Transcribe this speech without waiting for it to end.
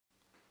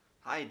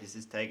Hi, this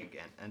is TAGG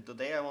again, and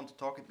today I want to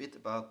talk a bit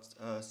about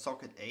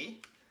socket A,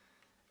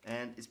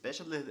 and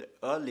especially the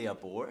earlier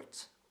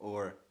boards,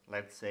 or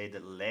let's say the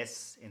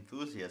less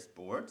enthusiast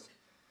boards,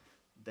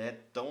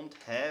 that don't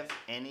have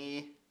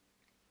any.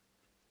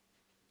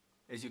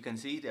 As you can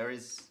see, there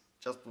is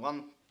just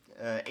one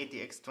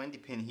ATX 20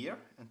 pin here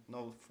and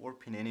no 4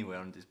 pin anywhere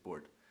on this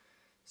board.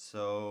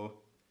 So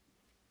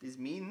this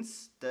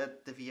means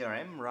that the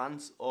VRM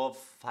runs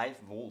off 5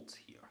 volts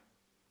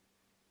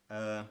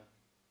here.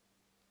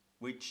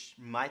 Which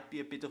might be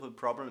a bit of a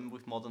problem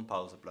with modern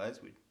power supplies,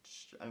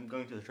 which I'm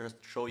going to just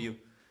show you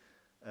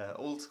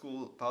old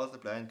school power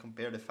supply and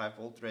compare the 5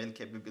 volt rail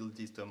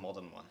capabilities to a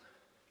modern one.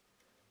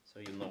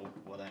 So you know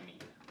what I mean.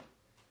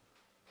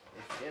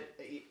 Let's get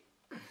a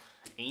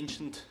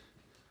ancient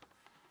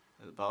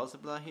power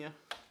supply here.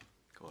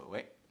 Go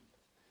away.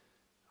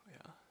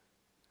 Yeah.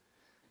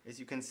 As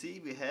you can see,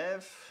 we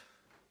have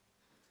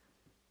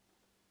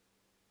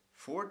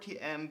 40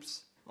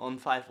 amps on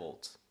 5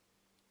 volts.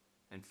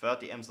 And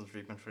 30 amps on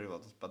 3.3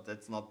 volts, but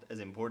that's not as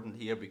important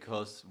here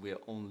because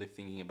we're only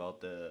thinking about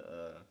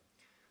the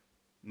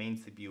main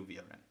CPU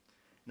VRM.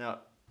 Now,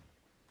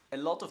 a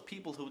lot of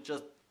people who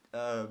just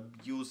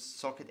use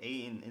socket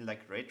A in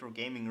like retro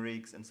gaming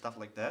rigs and stuff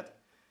like that,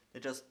 they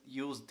just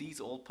use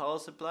these old power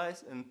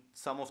supplies and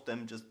some of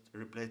them just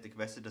replace the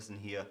capacitors in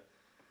here,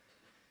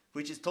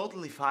 which is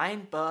totally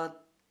fine,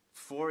 but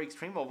for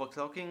extreme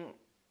overclocking,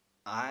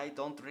 I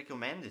don't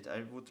recommend it.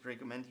 I would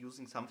recommend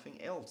using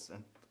something else.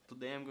 And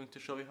today I'm going to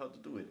show you how to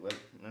do it. Well,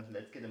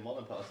 let's get a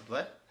modern power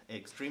supply,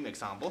 extreme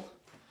example.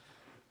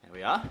 Here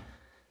we are.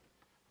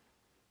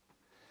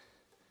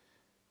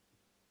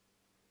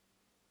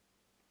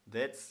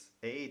 That's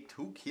a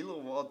 2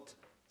 kilowatt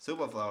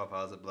superflower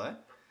power supply.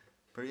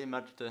 Pretty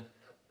much the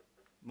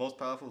most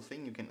powerful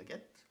thing you can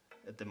get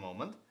at the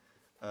moment.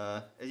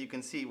 As you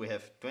can see, we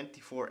have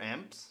 24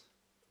 amps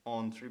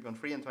on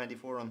 3.3 and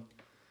 24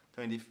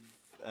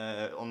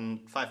 on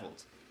 5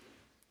 volts.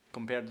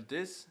 Compared to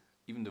this,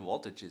 even the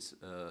voltage is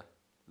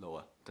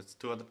lower. That's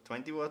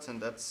 220 watts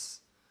and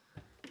that's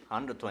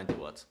 120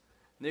 watts.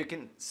 Now you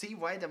can see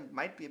why there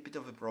might be a bit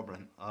of a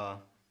problem.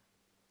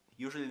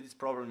 Usually this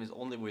problem is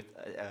only with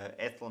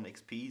Athlon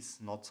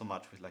XPs, not so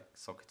much with like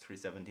socket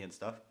 370 and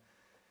stuff.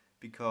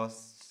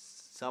 Because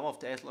some of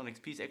the Athlon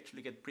XPs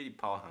actually get pretty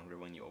power hungry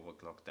when you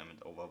overclock them and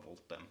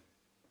overvolt them.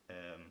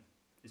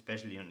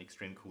 Especially on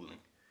extreme cooling.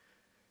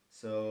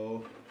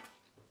 So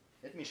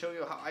let me show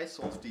you how I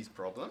solve these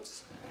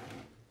problems.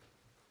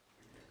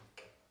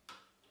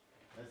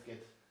 Let's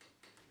get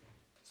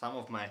some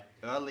of my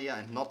earlier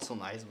and not so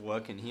nice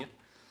work in here.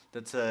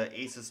 That's a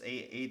Asus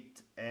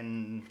A8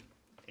 and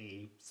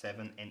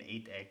A7 and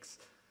 8X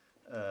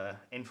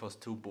Enforce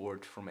 2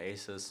 board from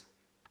Asus.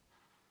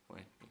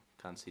 Wait, you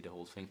can't see the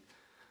whole thing.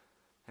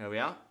 Here we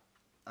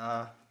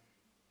are.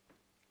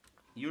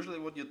 Usually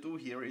what you do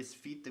here is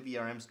feed the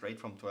VRM straight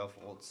from 12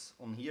 volts.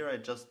 On here I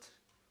just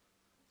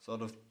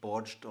sort of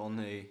bodged on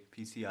a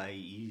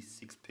PCIe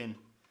 6 pin.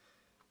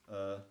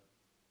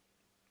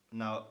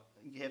 Now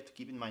you have to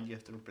keep in mind you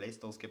have to replace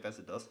those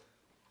capacitors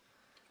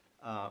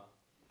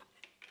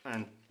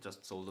and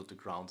just solder the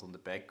grounds on the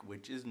back,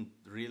 which isn't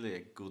really a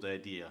good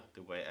idea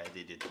the way I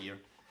did it here,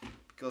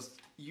 because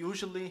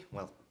usually,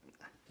 well,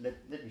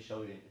 let me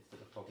show you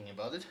instead of talking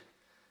about it.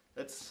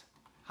 That's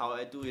how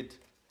I do it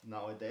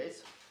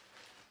nowadays.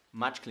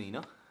 Much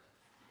cleaner.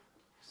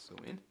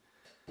 Zoom in.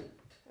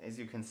 As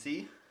you can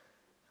see,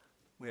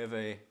 we have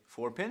a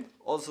 4 pin.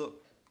 Also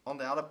on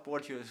the other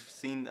board you've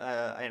seen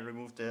I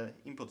removed the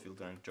input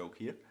filtering choke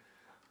here.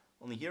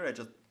 Only here I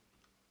just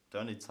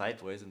turned it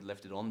sideways and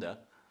left it on there.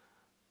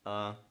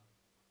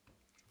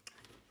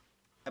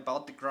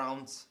 About the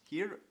grounds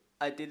here,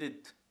 I did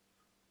it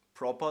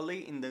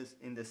properly in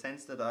the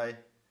sense that I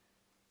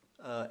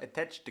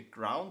attached the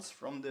grounds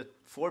from the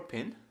 4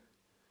 pin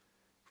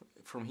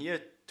from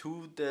here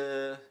to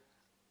the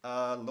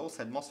low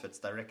side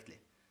MOSFETs directly.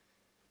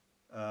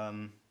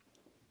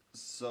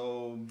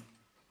 So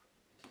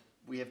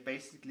we have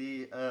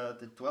basically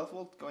the 12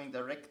 volt going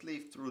directly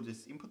through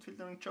this input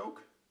filtering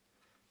choke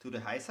to the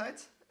high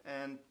sides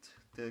and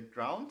the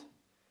ground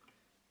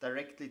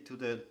directly to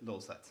the low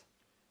sides.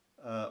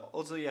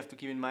 Also you have to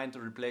keep in mind to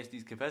replace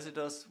these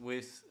capacitors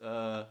with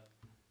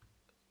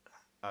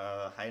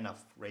high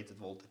enough rated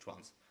voltage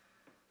ones.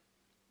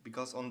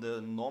 Because on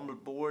the normal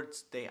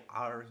boards they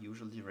are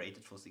usually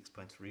rated for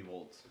 6.3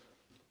 volts.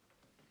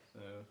 So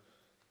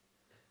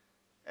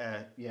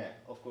yeah,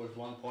 of course,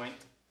 one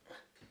point.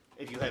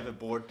 If you have a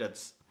board that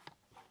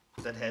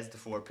has the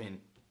 4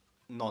 pin,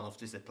 none of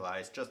this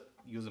applies. Just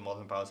use a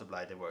modern power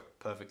supply, they work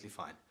perfectly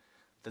fine.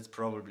 That's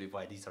probably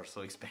why these are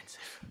so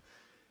expensive.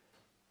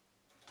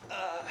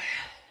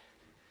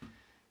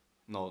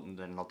 No,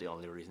 they're not the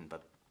only reason,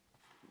 but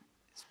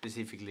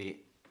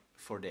specifically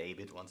for the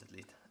 8-bit ones at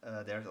least.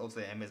 There's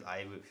also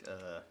MSI with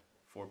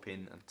 4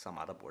 pin and some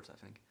other boards, I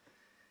think.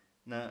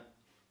 Now,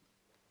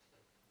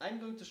 I'm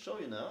going to show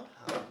you now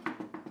how.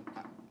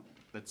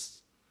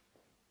 Let's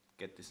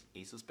get this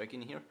Asus back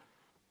in here.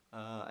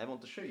 I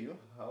want to show you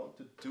how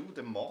to do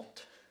the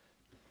mod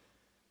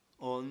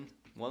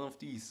one of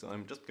these, so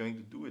I'm just going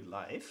to do it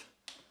live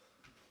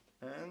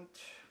and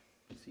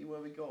see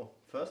where we go.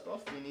 First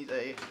off, we need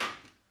a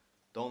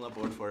donor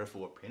board for a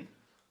 4-pin.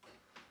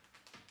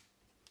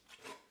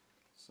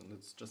 So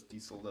let's just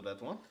desolder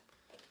that one.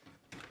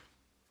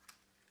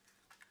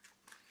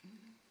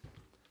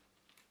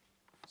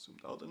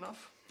 Zoomed out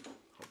enough,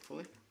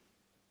 hopefully.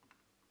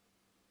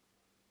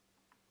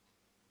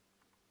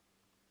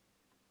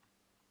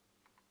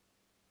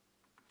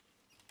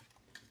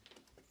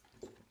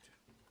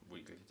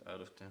 Wiggle it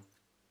out of there.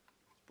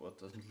 This board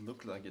doesn't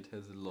look like it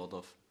has a lot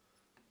of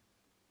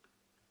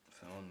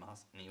thermal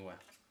mass anywhere.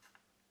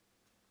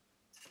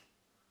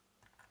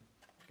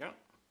 There we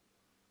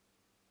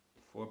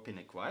go. 4-pin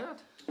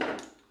acquired.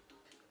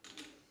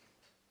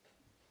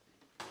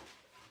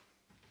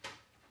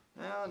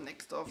 Now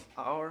next off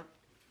our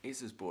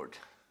ASUS board.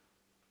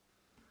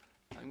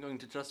 I'm going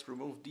to just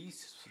remove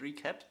these 3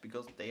 caps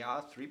because they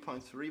are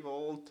 3.3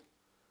 volt,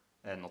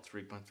 not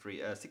 3.3,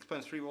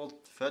 6.3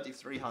 volt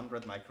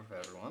 3300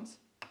 microfarad ones.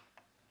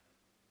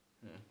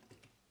 Yeah.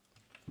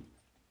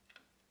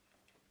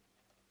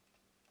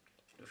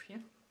 Get out of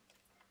here.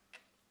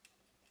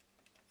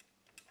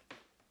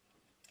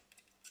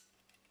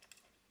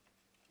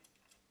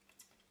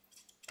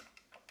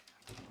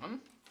 One.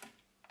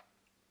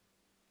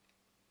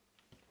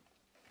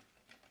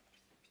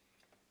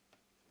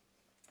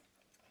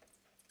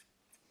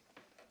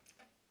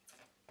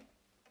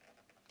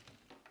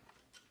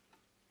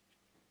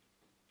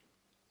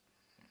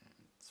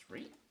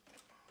 Three.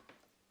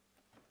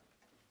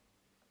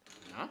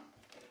 Yeah,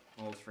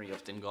 all 3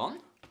 of them gone.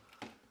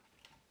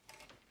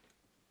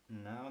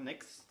 Now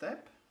next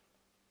step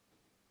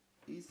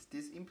is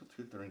this input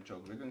filtering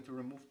jog. We're going to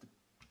remove the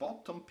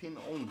bottom pin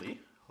only.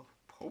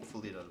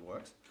 Hopefully that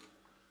works.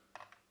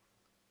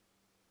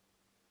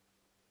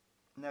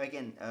 Now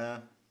again,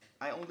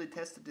 I only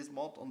tested this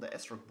mod on the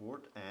ASRock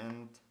board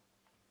and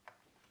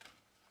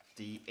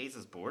the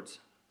ASUS boards.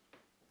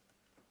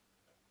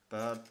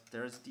 But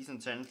there is a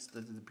decent chance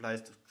that it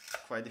applies to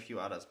quite a few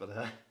others, but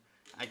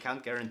I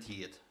can't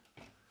guarantee it.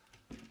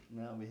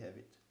 Now we have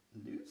it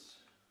loose.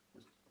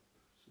 Just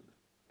sort of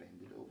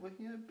bend it over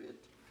here a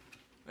bit.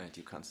 And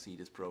you can't see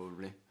this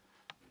probably.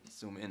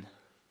 Zoom in.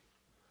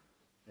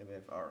 There we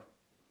have our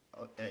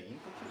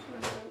input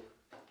filter.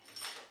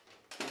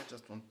 I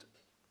just want to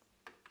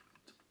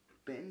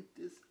bend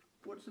this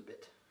boards a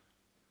bit.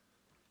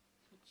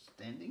 So it's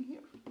standing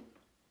here.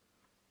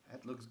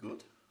 That looks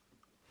good.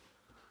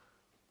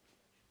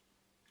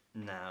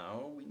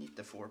 Now we need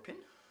the 4-pin.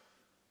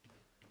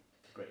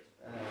 Great.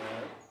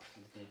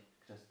 Let me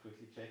just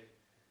quickly check.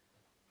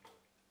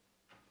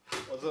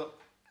 Also,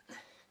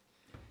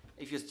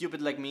 if you're stupid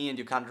like me and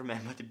you can't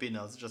remember the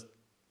pinouts, just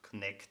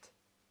connect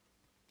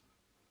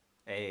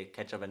a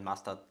ketchup and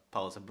mustard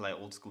power supply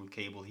old school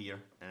cable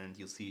here, and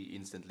you see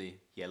instantly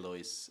yellow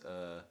is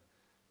the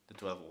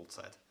 12 volt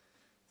side.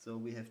 So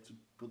we have to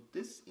put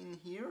this in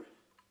here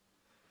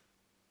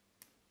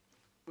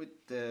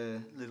with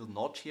the little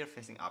notch here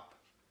facing up.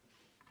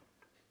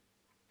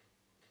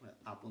 Well,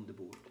 up on the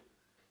board.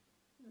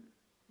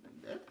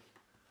 Like that.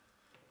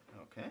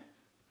 Okay,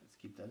 let's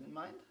keep that in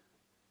mind.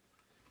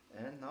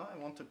 And now I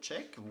want to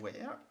check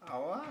where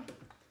our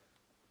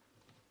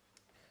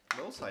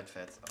low side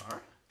fats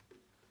are.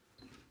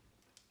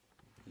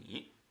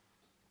 Yeah.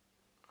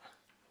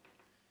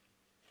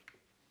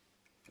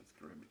 Let's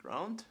grab it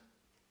round.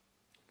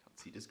 Can't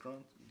see this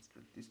ground, let's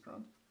grab this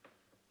ground.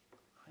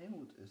 I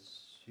would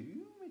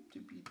assume it to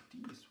be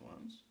these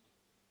ones.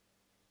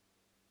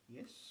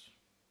 Yes.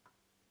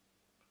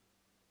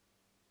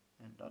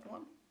 And that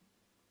one.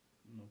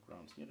 No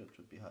grounds here, that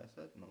should be high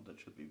side. No, that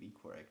should be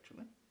V-core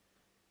actually.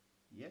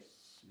 Yes,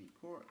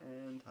 V-core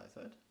and high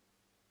side.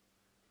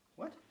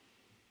 What?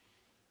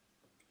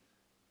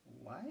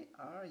 Why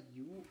are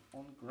you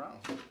on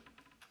ground?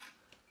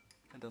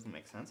 That doesn't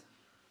make sense.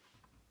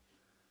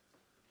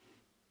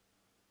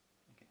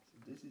 Okay,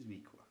 so this is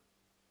V-core.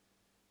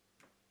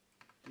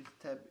 This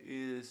tab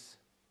is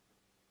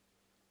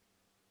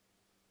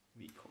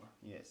V-core,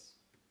 yes.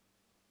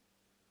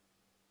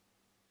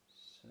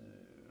 So,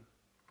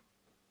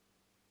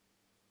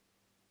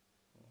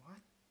 what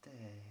the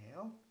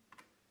hell?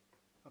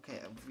 Okay,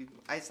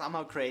 I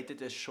somehow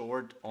created a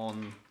short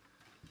on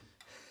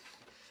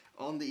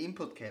the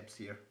input caps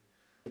here.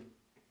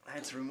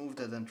 Let's remove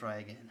that and try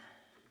again.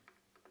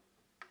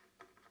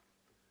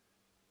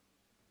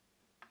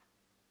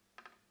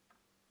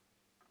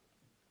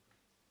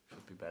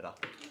 Should be better.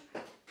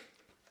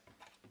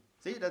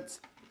 See,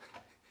 that's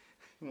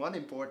one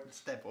important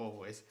step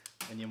always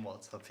when you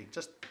mod something.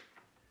 Just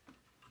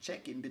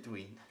check in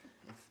between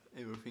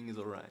if everything is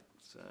alright.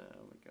 So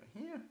we go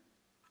here.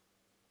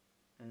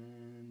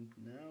 And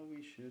now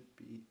we should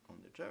be on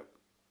the jog.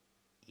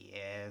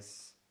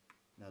 Yes.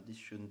 Now this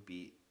shouldn't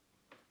be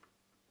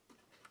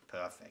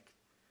perfect.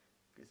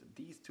 Okay, so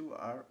these two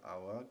are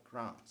our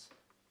grounds.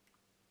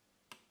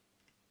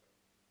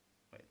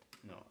 Wait,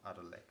 no,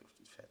 other leg of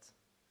these fats.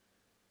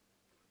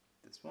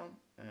 This one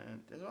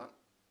and this one.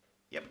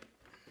 Yep.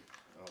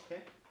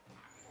 Okay.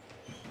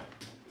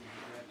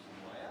 Grab some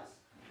wires.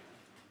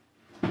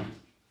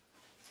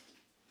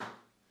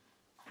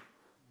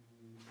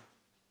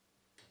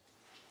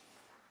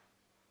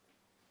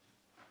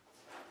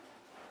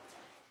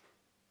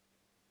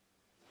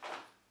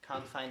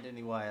 can't find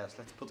any wires.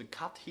 Let's put a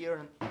cut here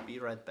and be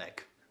right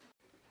back.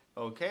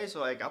 Okay,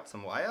 so I got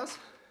some wires.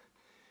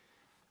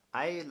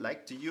 I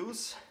like to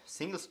use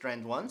single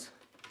strand ones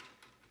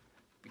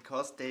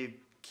because they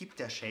keep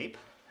their shape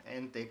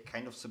and they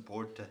kind of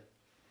support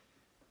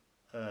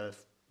the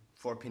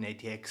 4-pin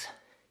ATX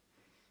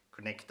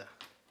connector.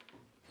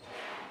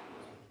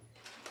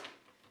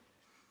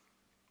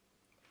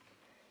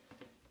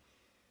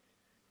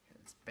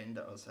 Let's bend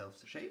ourselves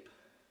the shape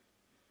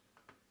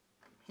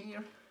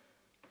here.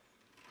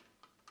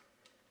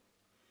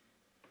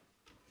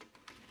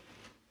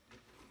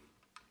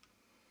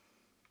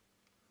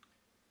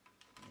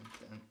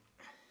 And then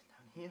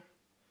down here.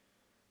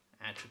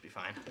 That should be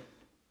fine.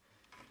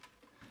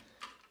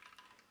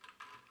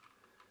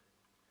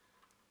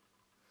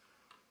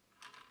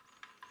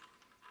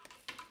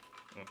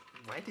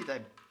 Why did I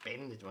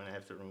bend it when I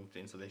have to remove the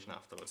insulation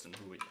afterwards and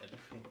do it?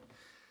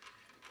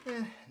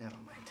 Never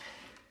mind.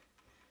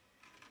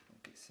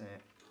 Okay, so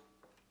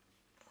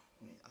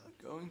we are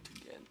going to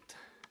get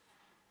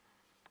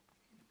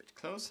a bit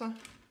closer.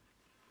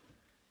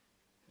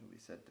 We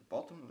said the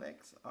bottom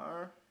legs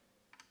are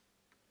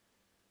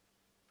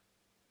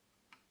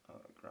our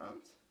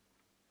ground.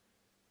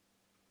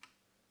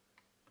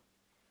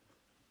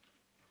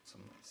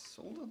 Some nice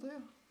solder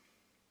there.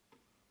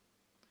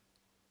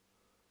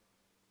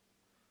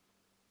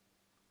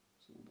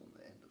 Solder on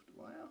the end of the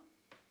wire.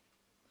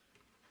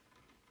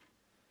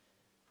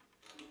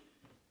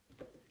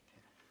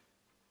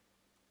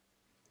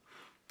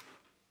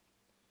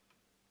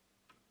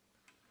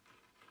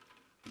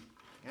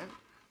 Again,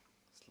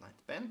 slight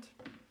bend.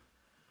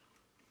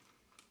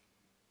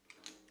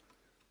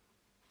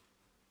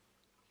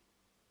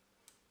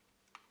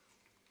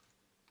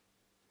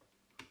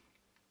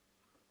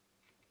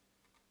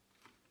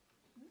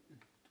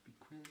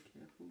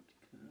 Careful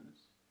because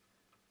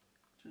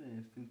actually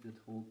I think that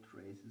whole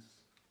trace is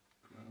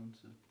ground,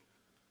 so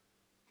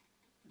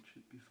it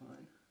should be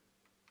fine.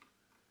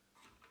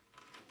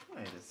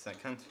 Wait a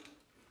second.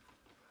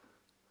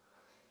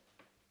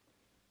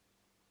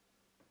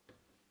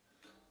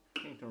 I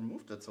think to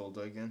remove that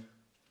solder again.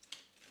 I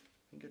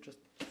think I just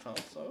found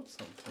out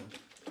something.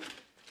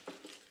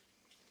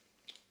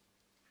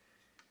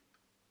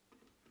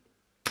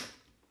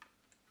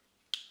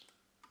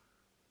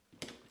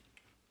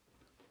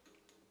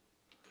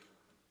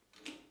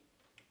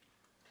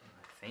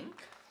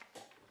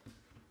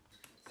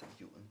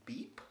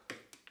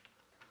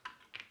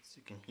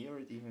 You can hear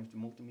it even if the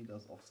multimeter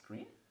is off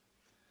screen.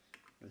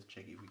 Let's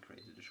check if we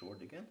created a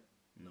short again.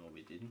 No,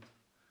 we didn't.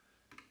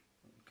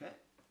 Okay.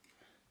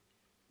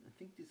 I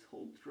think this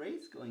whole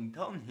trace going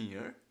down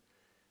here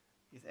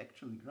is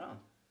actually ground.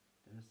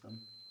 There's some,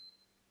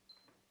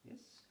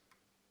 yes.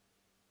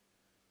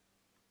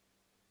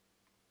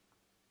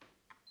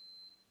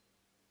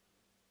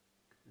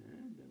 Okay,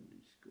 then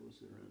this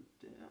goes around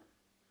there.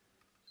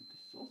 So this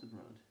is also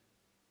ground.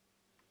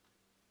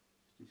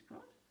 Is this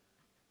ground?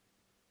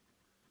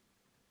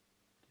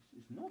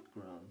 This is not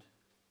ground.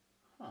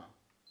 Huh.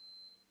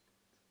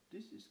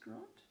 This is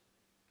ground.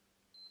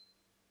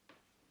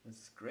 Let's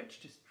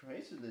scratch this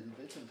trace a little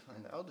bit and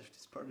find out if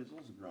this part is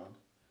also ground.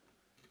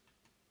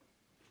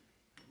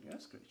 Yeah,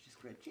 scratchy,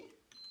 scratchy.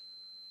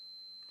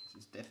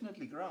 This is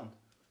definitely ground.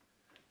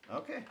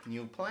 Okay,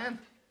 new plan.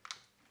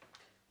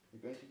 We're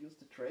going to use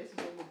the traces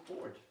on the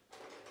board.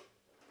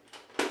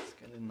 Let's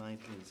get a nice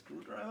little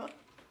screwdriver.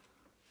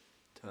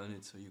 Turn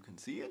it so you can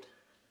see it.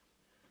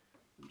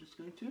 I'm just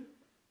going to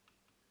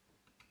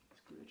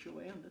scratch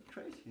away on that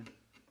trace here.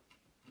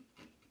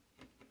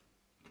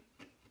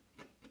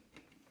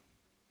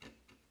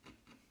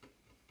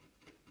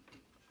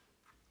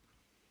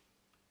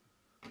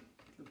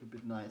 Look a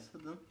bit nicer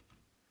than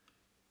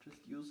just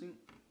using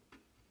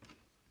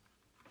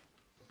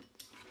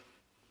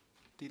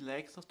the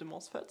legs of the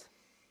MOSFET.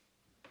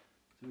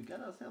 So we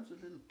got ourselves a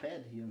little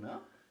pad here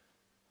now.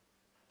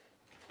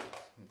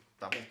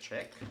 Double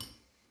check.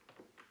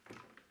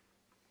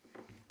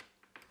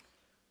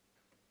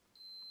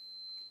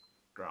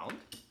 Ground,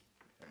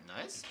 very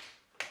nice.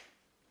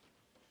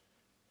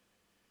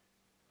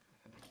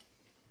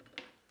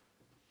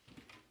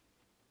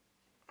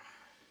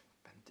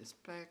 Bend this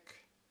back.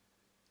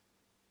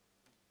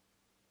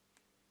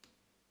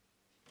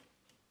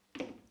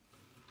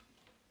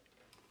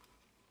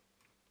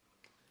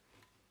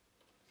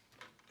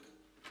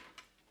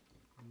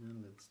 And then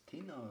let's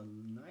tin our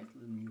nice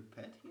little new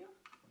pad here.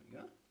 There we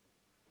go.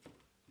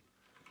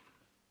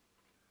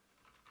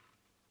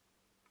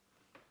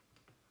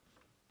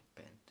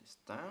 Bend this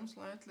down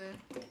slightly.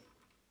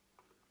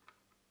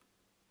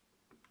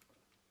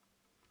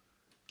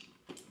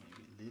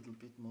 Maybe a little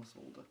bit more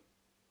solder.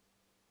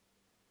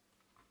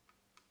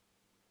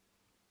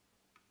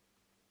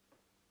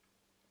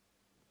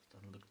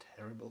 Doesn't look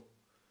terrible.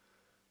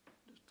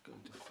 Just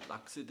going to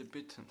flux it a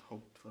bit and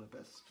hope for the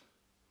best.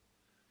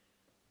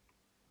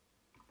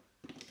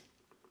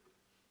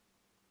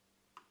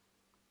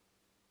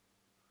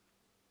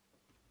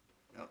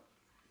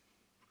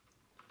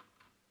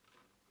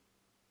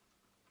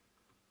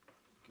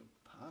 Go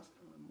past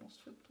our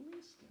MOSFET,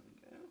 please. There we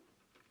go.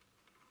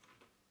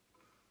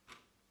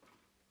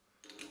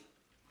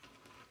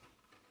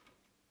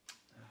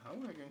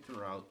 we're going to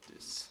route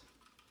this.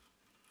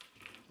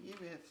 Here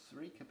we have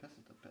 3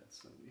 capacitor pads,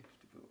 so we have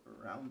to go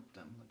around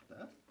them like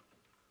that.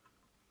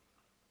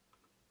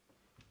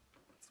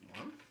 That's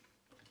one.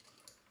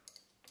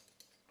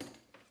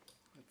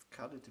 Let's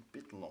cut it a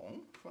bit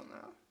long for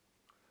now.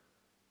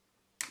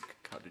 We can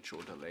cut it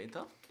shorter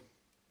later.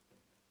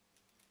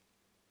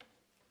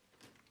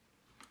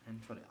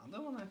 And for the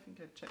other one, I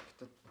think I checked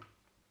that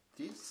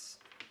this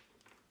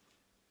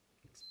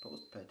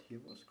exposed pad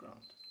here was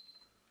ground.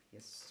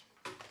 Yes.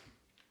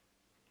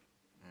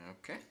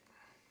 Okay.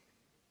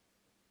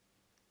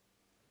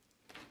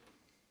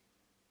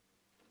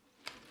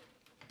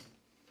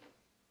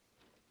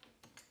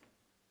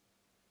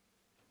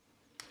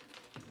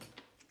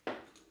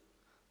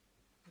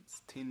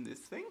 Let's tin this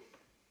thing.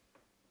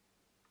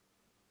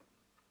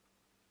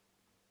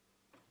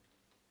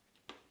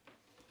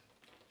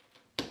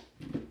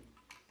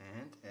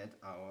 And add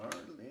our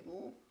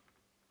little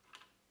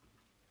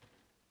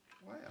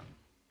wire.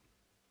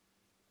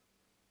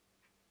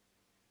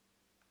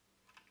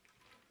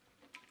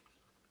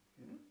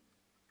 Okay.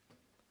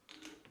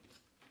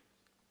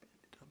 Bend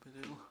it up a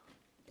little.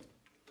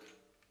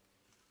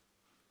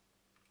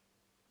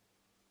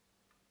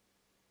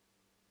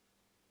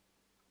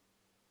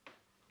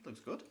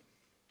 Looks good.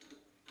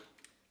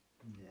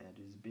 Yeah, it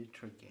is a bit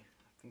tricky. I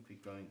think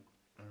we're going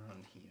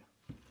around here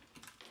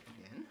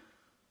again.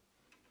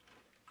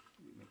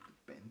 We make the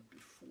bend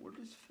before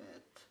this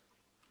fat.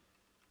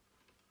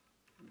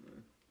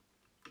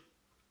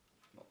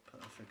 Not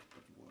perfect,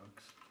 but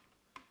works.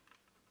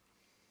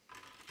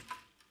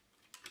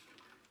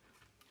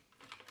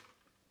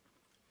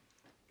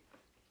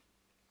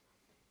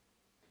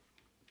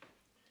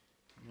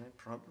 And I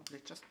probably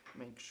just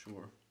make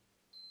sure.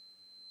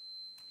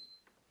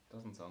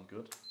 Doesn't sound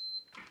good.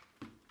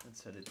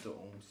 Let's set it to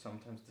ohms.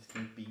 Sometimes this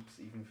thing beeps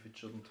even if it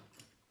shouldn't.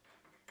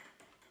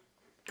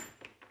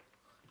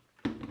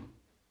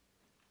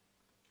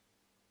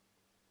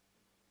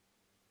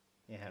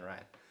 Yeah,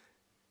 right.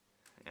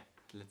 Yeah,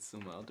 let's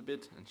zoom out a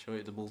bit and show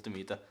you the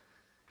multimeter.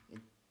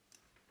 Here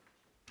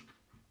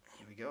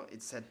we go,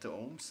 it's set to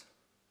ohms.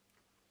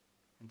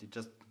 And it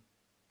just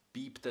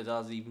beeped at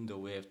us even though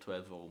we have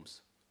 12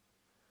 ohms.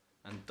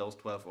 And those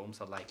 12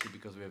 ohms are likely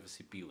because we have a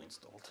CPU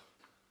installed.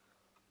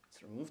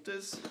 Let's remove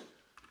this.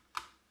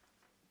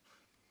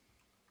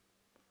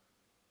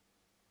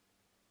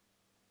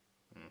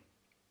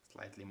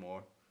 Slightly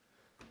more,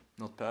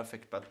 not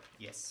perfect, but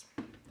yes,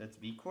 that's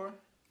V-core.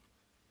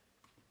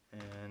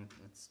 And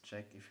let's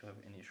check if you have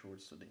any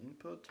shorts to the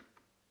input.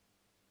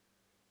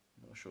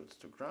 No shorts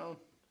to ground.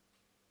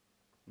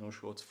 No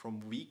shorts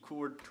from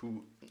V-core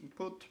to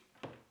input.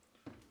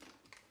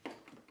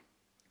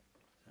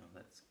 So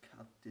let's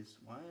cut this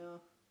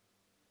wire.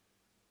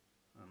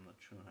 I'm not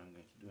sure how I'm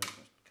going to do it, just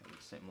cut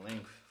the same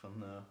length from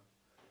the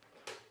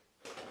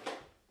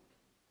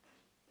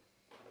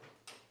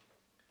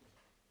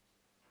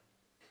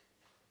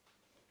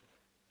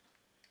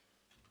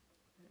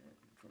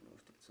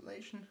remove the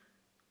insulation.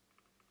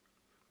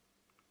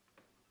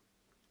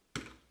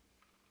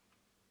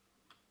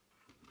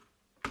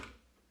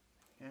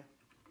 Yeah.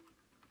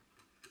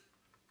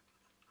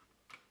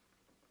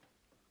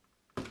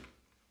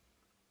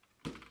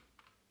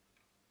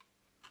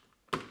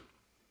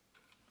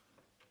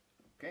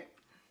 Okay.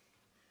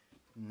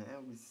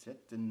 Now we said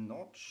the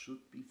notch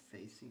should be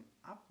facing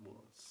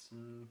upwards. So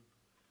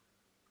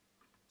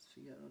let's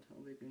figure out how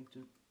we're going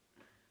to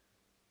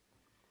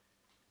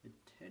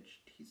attach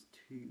these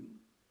two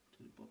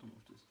to the bottom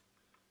of this.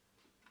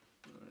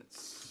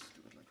 Let's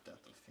do it like that,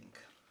 I think.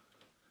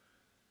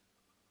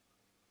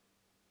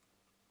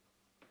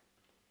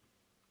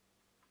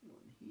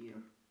 One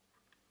here.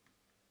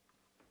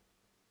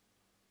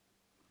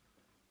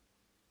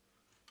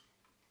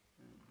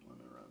 And one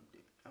around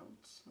the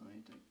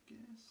outside, I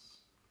guess.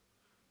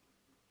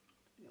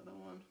 The other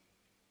one.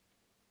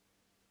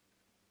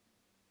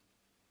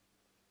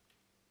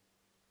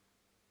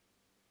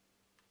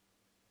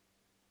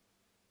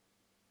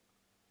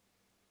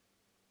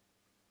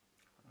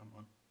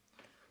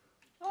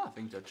 Oh, I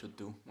think that should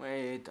do.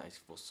 Wait, I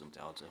was zoomed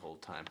out the whole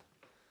time.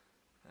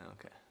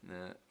 Okay,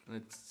 now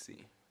let's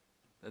see.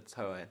 That's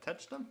how I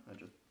attach them. I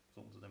just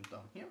soldered them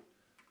down here.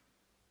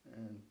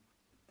 And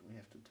we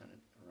have to turn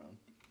it around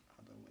the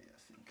other way, I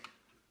think.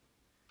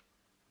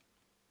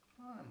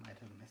 Oh, I might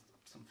have messed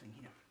up something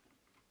here.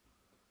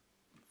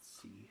 Let's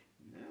see.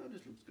 No,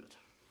 this looks good.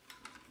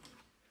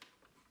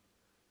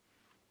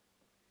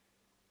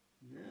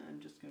 Now I'm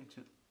just going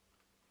to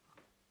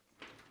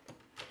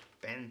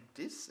bend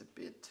this a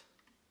bit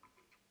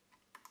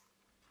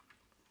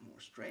more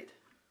straight,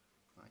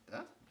 like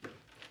that.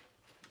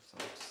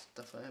 Some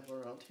stuff I have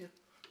around here.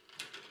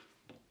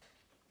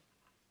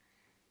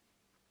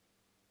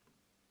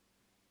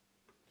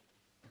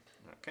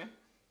 Okay.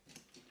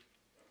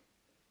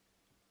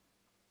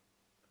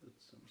 Put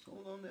some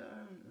salt on the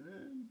iron,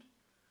 and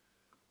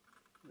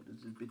that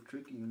is a bit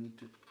tricky. You need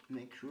to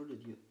make sure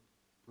that you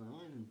I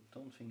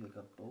don't think I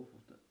got both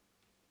of the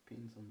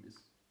pins on this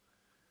at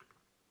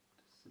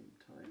the same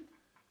time.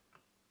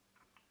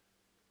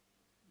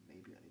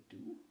 Maybe I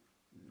do.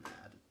 Nah,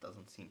 that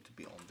doesn't seem to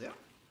be on there.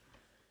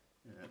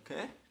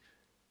 Okay.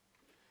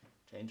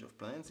 Change of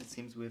plans. It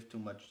seems we have too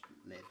much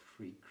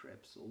lead-free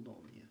crap sold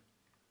on here.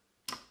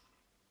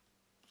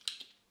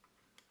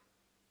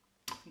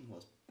 I think it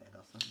was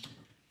better something.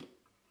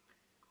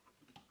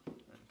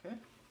 Okay.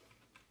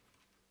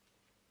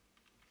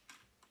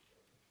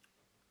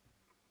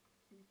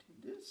 Into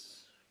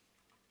this.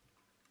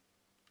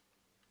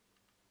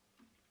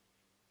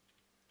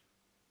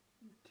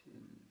 Into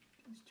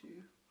these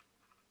two.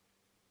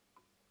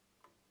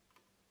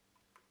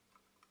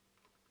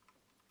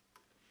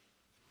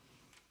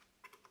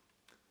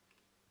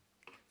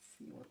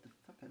 See what the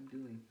fuck I'm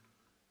doing.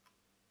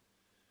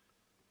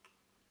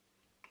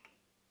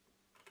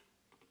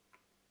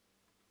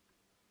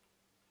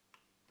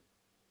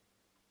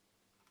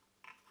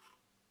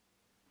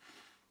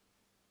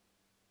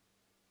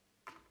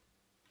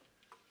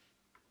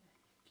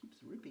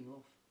 Keeps ripping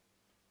off.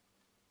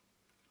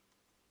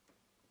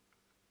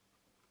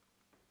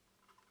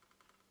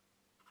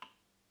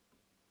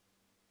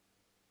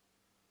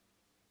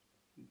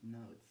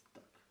 Now it's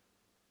stuck.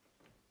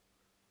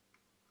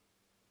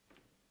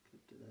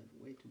 Except that I have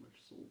way too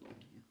much solder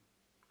on here.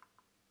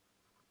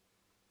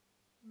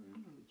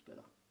 It's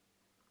better.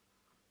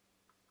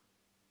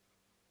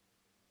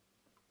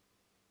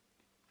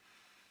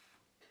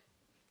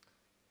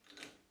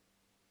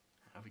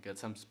 We got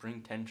some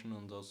spring tension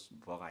on those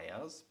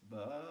wires,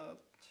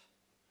 but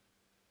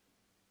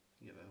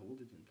if I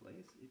hold it in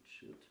place, it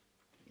should.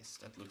 Yes,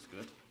 that looks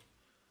good.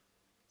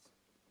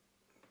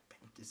 Let's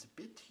bend this a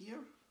bit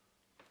here.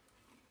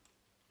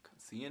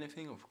 Can't see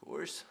anything, of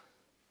course.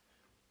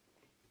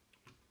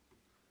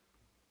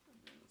 And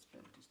then let's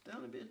bend this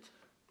down a bit.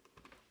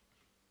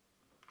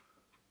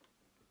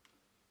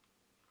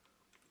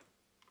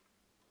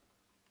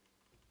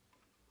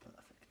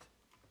 Perfect.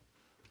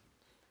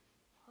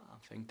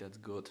 I think that's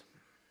good.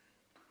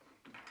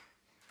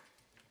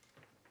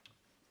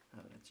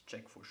 Let's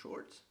check for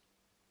shorts.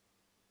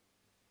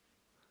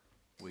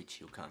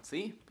 Which you can't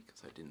see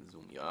because I didn't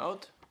zoom you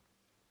out.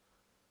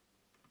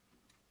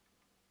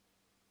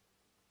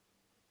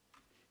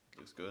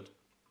 Looks good.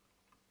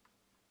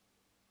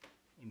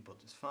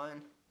 Input is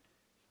fine.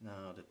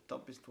 Now the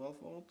top is 12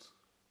 volts.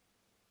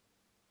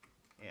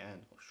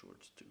 And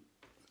shorts too.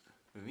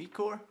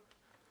 V-core.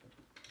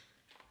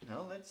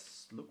 Now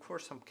let's look for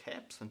some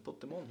caps and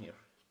put them on here.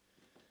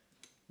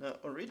 Now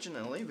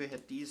originally we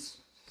had these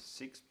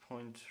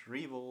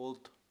 6.3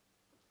 volt.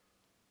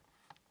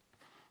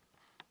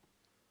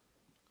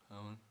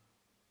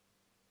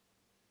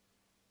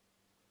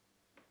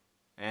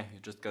 You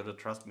just gotta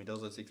trust me,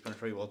 those are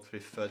 6.3 volts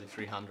with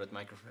 3300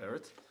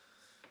 microfarads.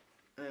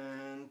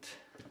 And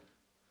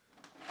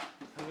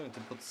I'm going to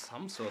put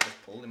some sort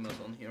of polymers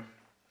on here.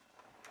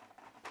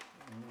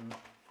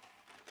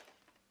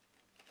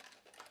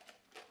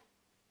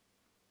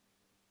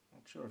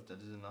 Not sure if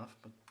that is enough,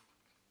 but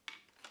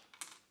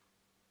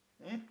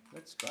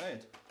let's try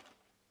it.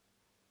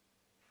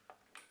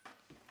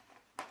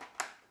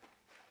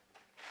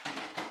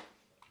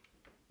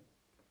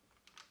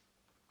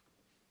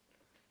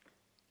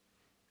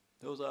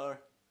 Those are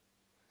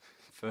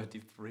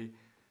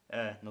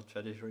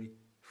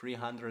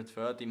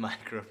 330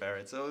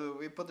 microfarads. So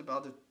we put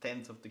about a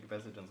tenth of the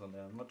capacitance on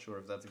there. I'm not sure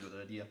if that's a good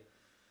idea.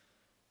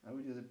 I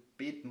would use a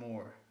bit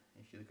more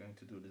if you're going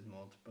to do this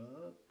mod,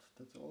 but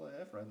that's all I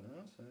have right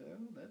now, so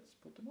let's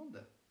put them on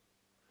there.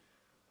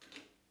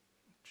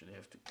 Actually, I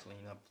have to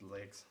clean up the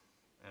legs.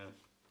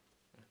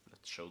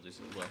 Let's show this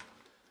as well.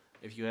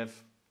 If you have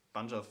a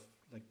bunch of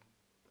like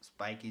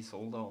spiky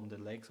solder on the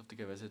legs of the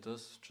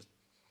capacitors, just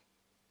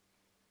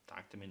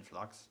tag them in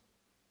flux.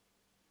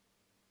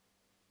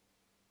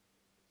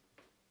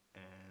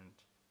 And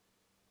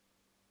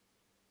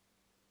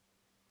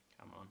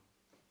come on.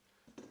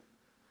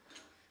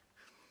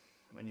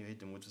 When you hit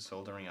them with the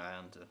soldering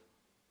iron, the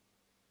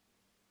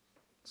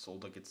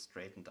solder gets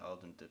straightened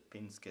out and the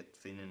pins get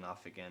thin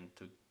enough again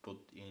to put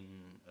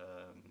in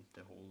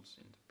the holes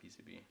in the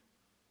PCB.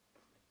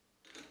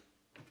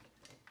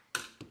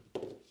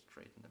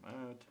 Straighten them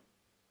out.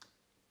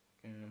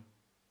 Okay.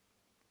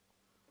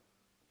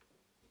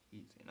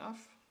 Easy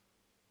enough.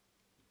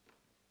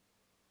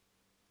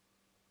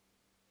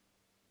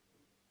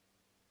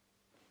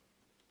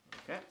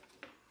 Okay.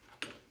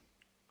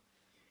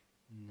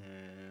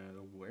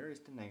 Now, where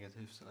is the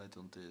negative side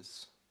on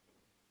this?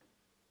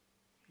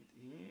 It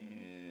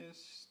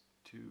is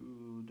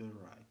to the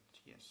right,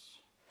 yes.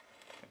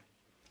 Okay.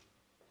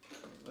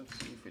 Let's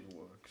see if it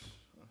works.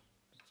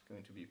 It's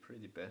going to be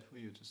pretty bad for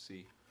you to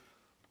see.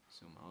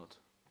 Zoom out.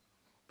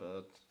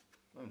 But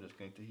I'm just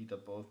going to heat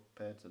up both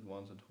pads at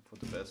once and hope for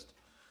the best.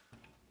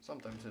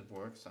 Sometimes it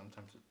works,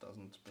 sometimes it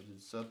doesn't, but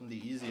it's certainly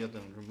easier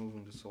than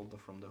removing the solder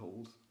from the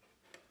holes.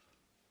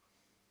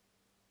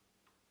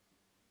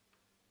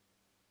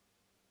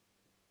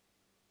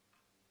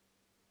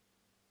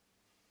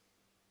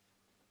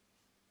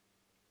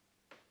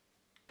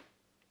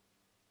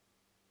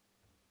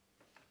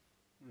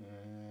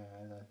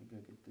 I think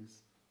I get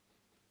this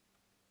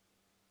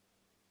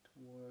to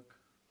work.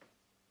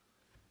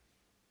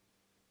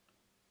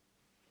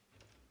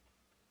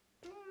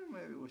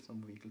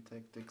 some vehicle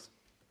tactics.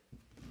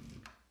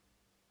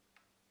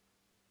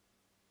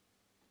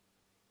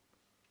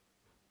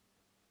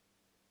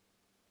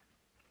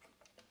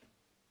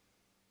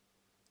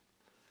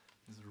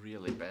 It's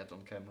really bad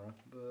on camera,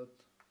 but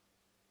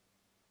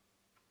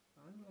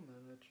I will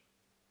manage.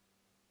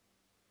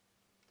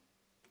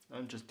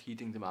 I'm just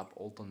heating them up,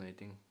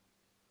 alternating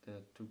the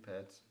two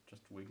pads,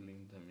 just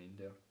wiggling them in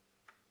there.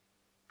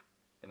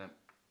 And I'm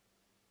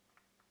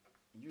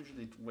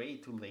usually way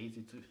too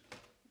lazy to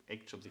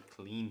actually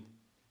clean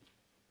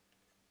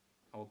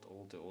out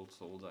all the old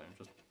solder. I'm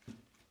just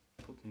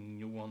putting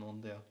new one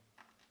on there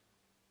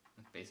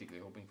and basically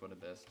hoping for the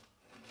best.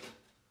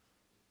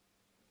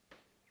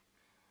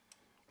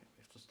 Okay,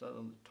 we have to start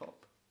on the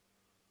top.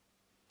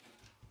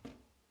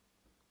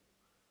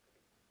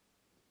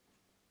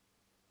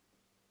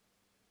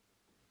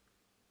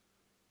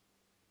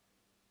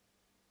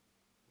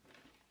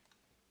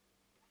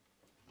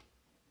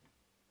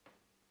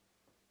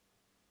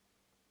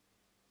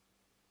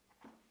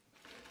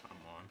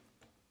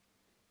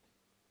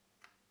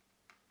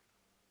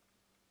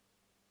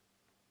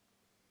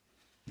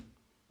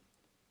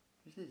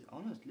 This is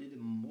honestly the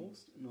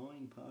most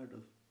annoying part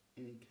of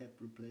any cap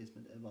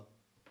replacement ever.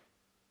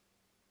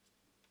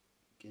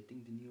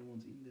 Getting the new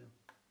ones in there.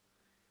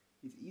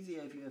 It's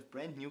easier if you have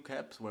brand new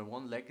caps where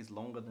one leg is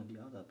longer than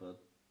the other,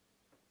 but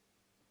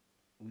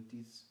with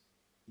these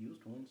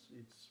used ones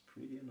it's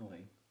pretty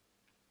annoying,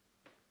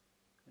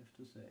 I have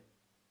to say.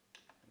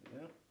 There we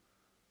go.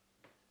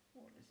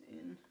 One is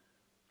in,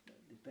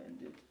 slightly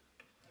bended.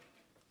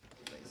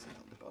 Place it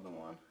on the bottom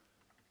one.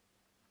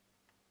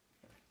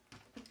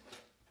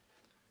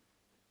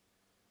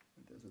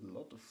 There's a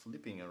lot of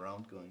flipping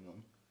around going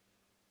on.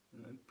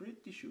 And I'm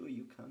pretty sure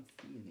you can't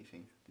see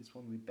anything. This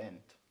one we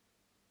bent.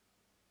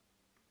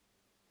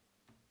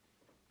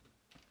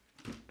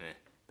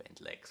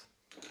 Bent legs.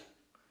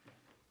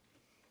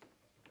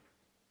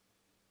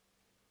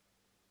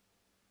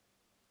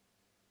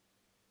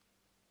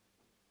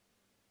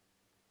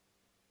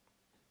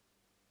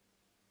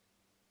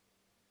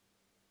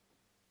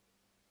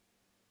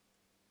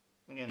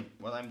 Again,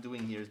 what I'm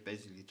doing here is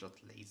basically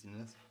just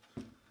laziness.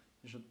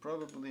 You should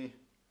probably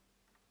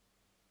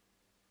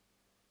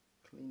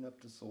clean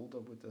up the solder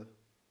with the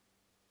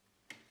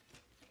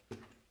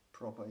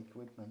proper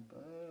equipment,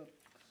 but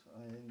I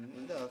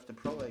neither have the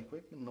proper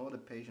equipment nor the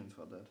patience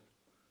for that.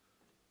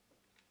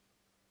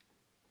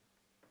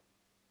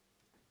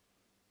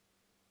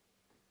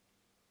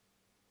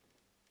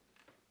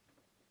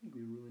 I think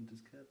we ruined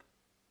this cap.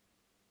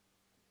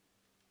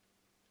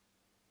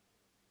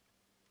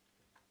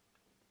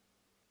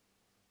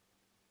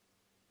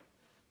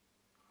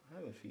 I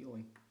have a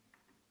feeling.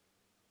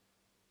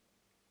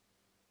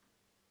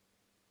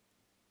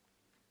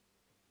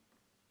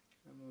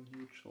 I'm a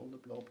huge shoulder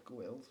blob, go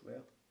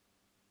elsewhere.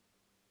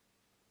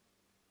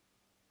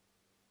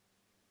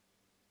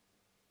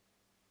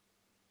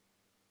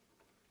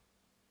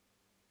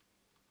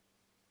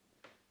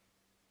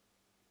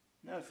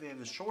 Now if we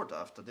have a short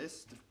after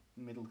this, the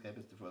middle cap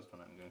is the first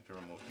one I'm going to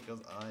remove,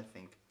 because I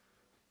think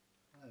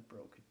I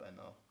broke it by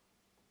now.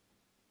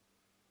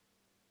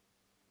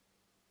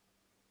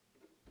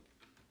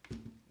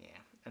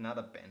 Yeah,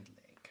 another bent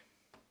leg.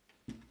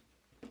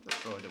 Let's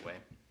throw it away.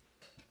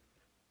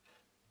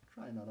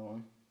 Try another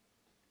one.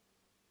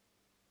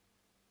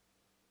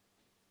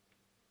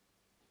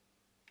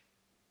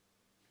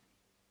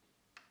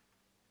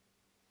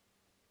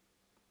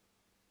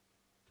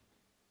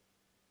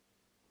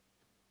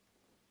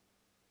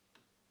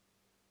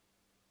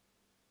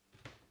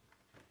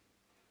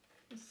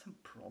 There's some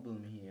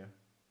problem here.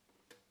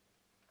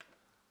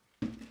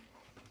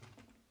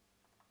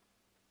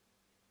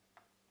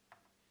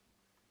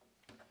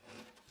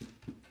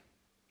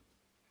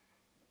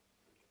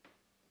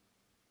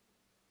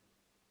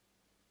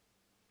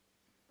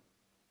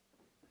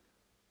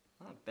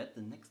 I bet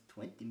the next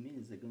 20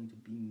 minutes are going to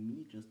be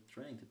me just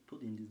trying to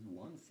put in this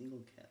one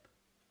single cap.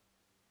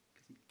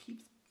 Because it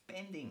keeps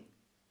bending.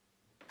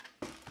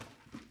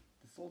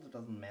 The solder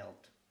doesn't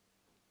melt.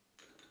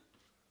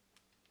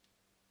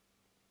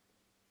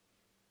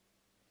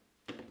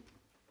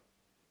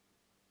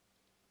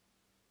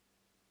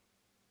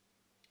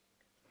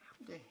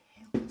 How the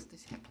hell does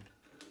this happen?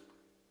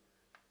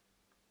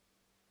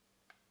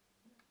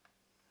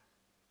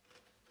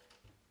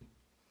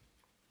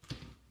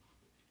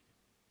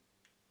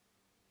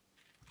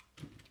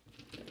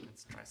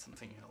 Let's try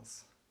something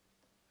else.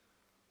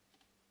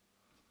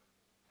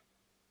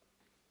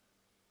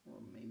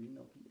 Or maybe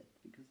not yet,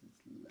 because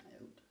it's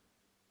loud.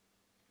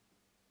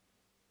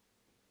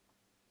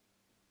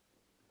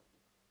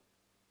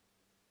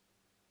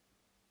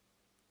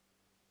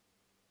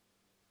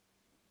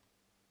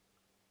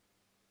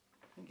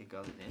 I think I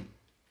got it in.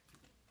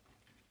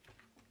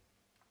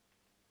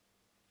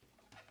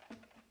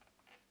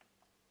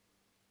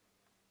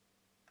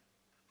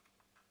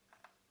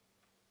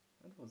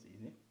 That was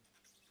easy.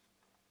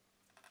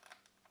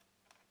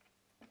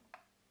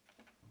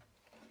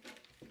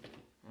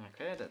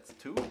 Okay, that's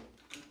two.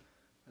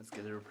 Let's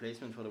get a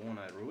replacement for the one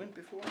I ruined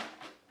before.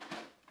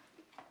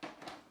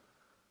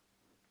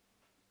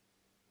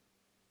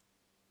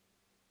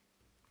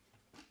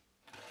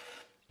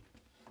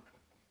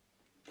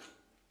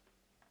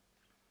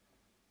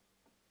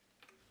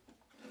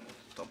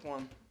 soft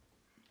one.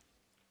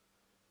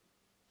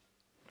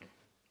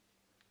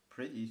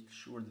 Pretty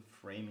sure the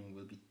framing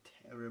will be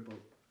terrible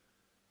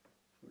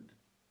for the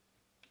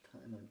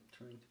time I'm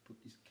trying to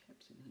put these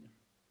caps in here.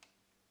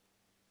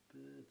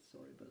 But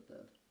sorry about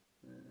that.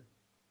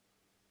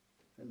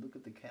 If I look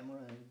at the camera,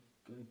 I'm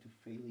going to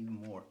fail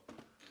even more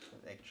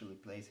at actually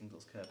placing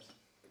those caps.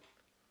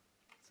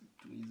 Some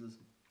tweezers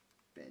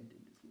bent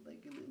in this leg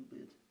a little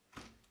bit.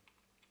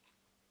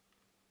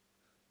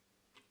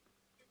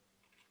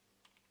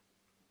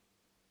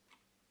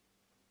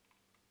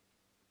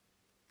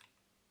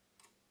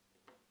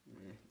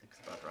 Looks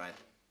about right.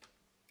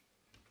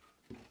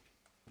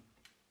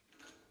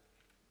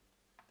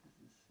 This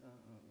is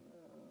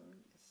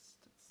yes,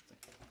 that's the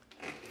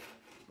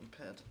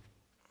pad.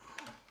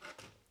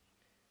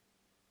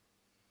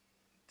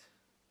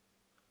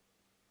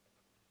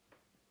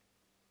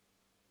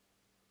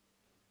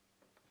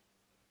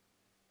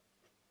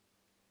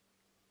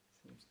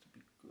 Seems to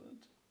be good.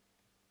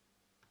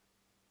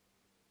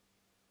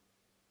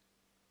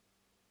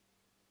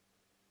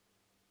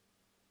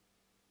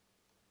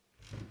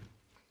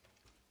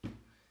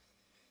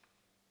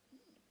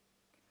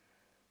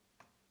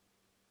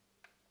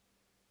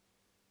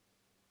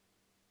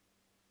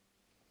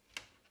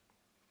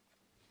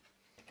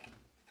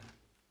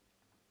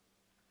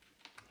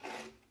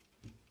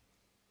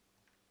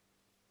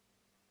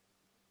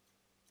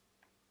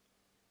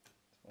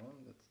 That's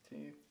one, that's two.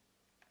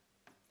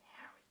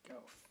 There we go,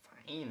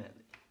 finally.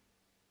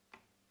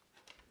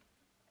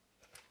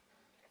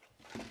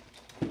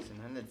 So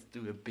now let's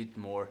do a bit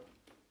more,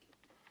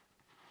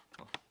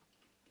 a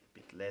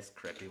bit less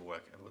crappy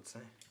work, I would say.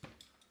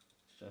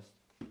 Just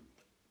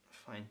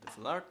find the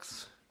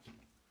flux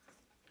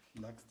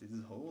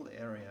this whole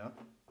area.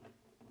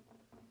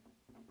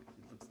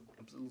 It looks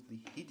absolutely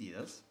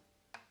hideous.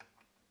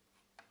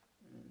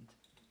 And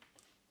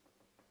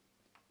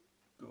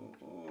go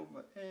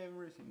over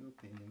every single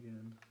pin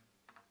again.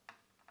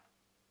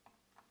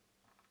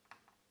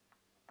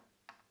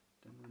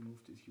 Then remove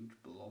this huge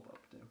blob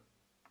up there.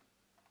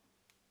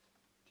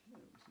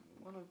 Every single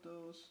one of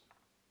those.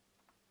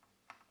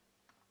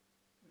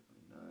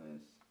 Very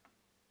nice.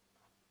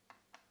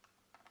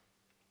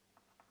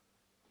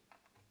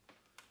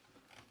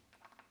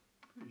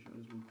 Pretty sure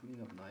this will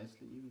clean up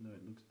nicely, even though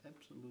it looks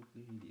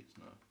absolutely hideous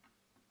now.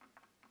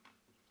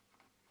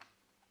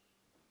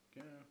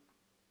 Okay.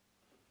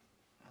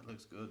 That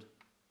looks good.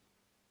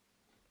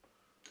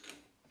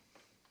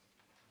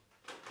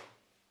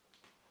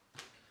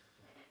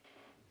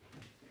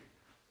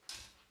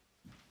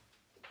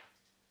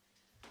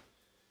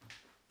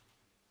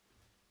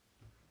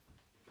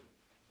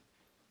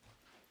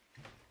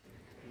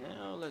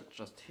 Now let's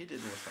just hit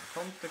it with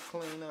some contact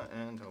cleaner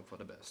and hope for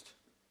the best.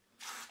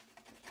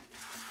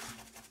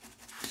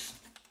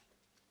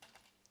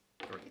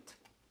 Great.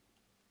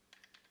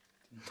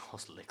 The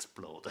nozzle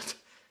exploded.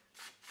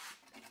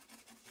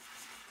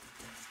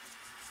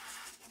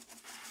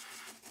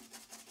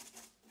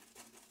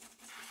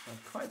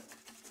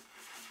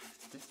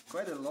 There's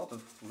quite a lot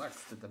of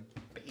flux that are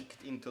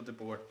baked into the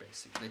board,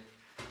 basically,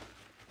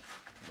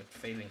 but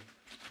failing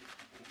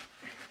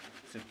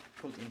to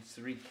put in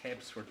 3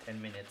 caps for 10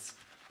 minutes.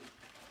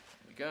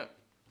 There we go.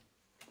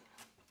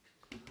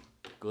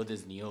 Good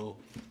as new.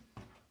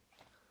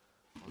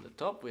 On the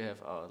top we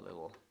have our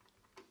little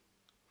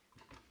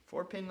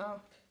 4-pin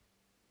now.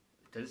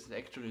 This is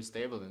actually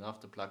stable enough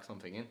to plug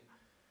something in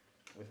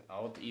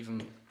without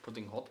even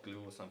putting hot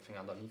glue or something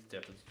underneath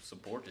there to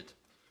support it.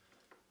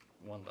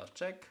 One last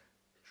check.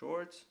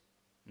 Shorts?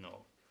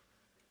 No.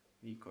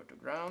 V-core to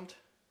ground.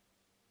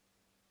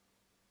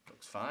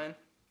 Looks fine.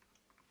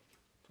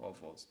 12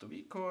 volts to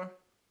V-core.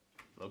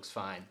 Looks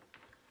fine.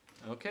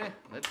 Okay,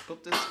 let's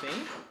put this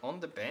thing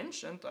on the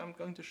bench and I'm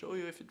going to show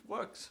you if it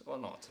works or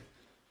not.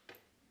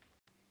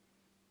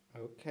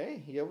 Okay,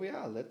 here we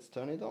are. Let's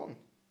turn it on.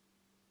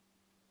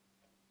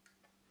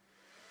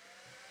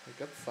 I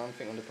got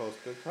something on the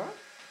postcode card.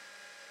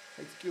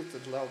 Excuse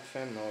the loud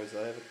fan noise.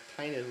 I have a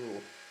tiny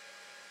little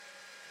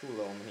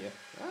cooler on here.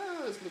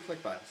 Ah, this looks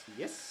like bias.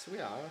 Yes, we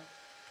are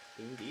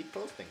indeed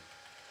posting.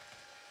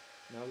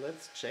 Now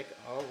let's check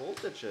our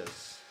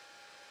voltages.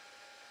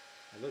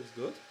 That looks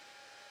good.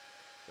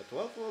 The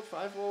 12 volt,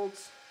 5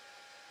 volts,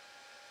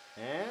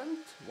 and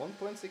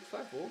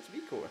 1.65 volts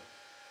V-core.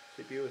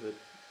 CPU is at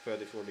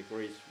 34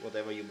 degrees,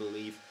 whatever you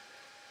believe.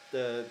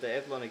 The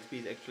Athlon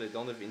XPs actually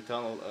don't have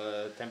internal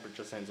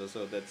temperature sensor,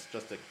 so that's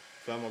just a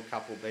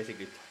thermocouple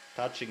basically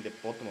touching the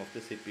bottom of the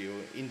CPU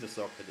in the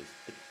socket. It's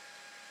a bit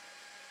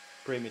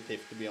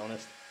primitive, to be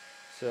honest.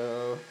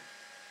 So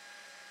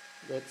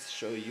let's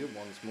show you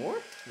once more.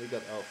 We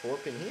got our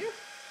 4-pin here,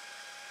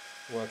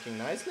 working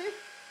nicely,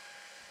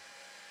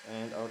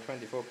 and our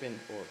 24-pin,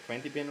 or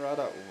 20-pin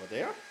rather, over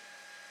there.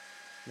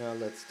 Now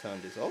let's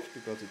turn this off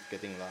because it's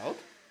getting loud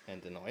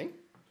and annoying.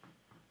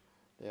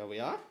 There we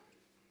are.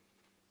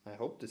 I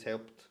hope this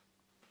helped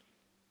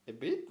a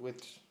bit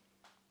with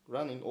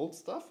running old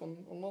stuff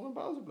on modern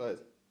power supplies.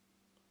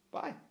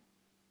 Bye.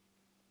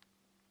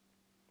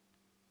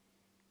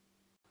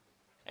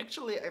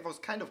 Actually, I was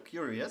kind of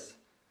curious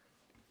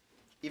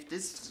if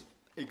this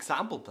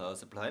example power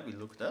supply we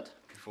looked at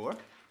before,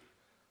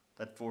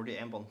 that 40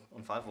 amp on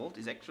 5 volt,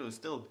 is actually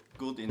still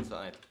good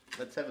inside.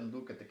 Let's have a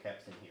look at the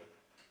caps in here.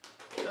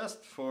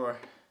 Just for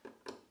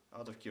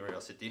out of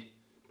curiosity.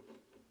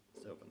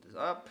 Let's open this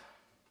up.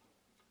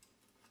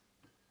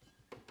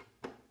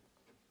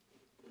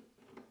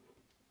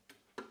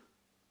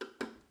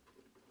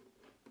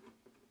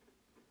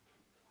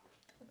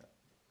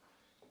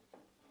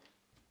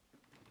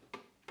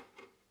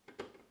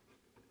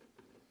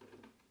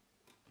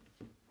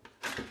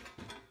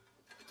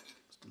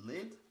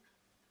 Lid,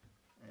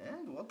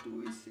 and what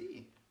do we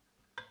see?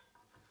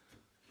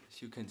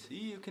 As you can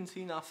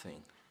see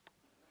nothing.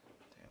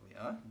 There we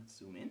are. Let's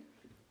zoom in.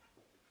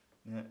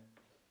 Yeah,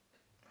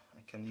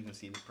 I can even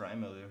see the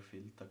primary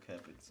filter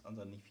cap. It's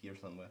underneath here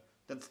somewhere.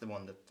 That's the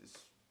one that is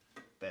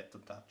bad to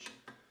touch.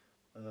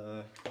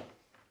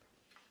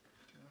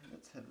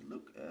 Let's have a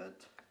look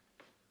at.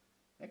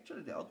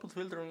 Actually, the output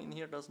filtering in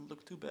here doesn't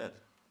look too bad.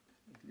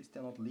 At least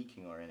they're not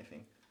leaking or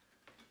anything.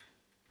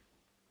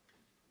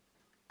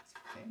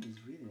 Fan is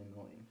really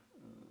annoying.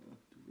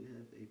 Do we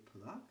have a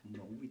plug?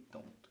 No, we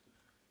don't.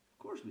 Of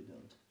course we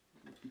don't.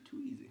 It would be too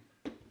easy.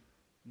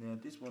 Now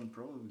this one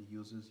probably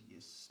uses,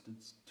 yes,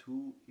 that's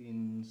 2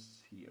 in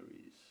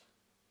series.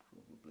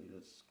 Probably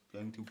that's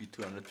going to be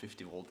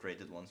 250 volt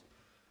rated ones.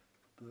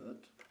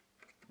 But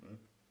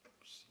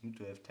seem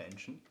to have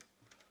tension.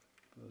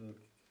 But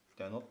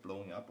they're not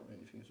blowing up or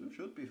anything, so it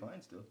should be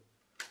fine still.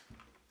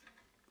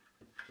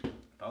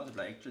 Power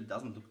supply actually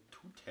doesn't look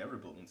too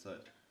terrible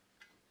inside.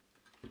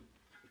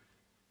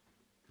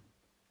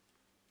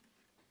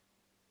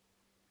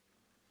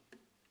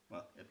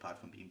 Well, apart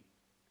from being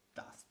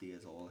dusty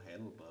as all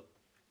hell, but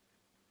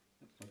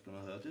it's not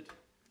gonna hurt it.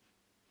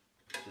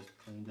 Just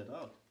clean that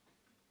out.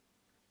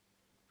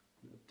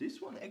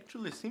 This one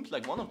actually seems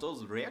like one of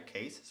those rare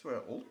cases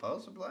where old power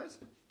supplies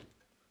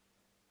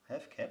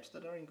have caps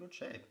that are in good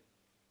shape.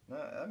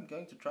 Now I'm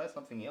going to try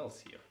something else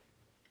here.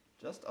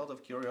 Just out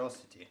of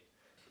curiosity.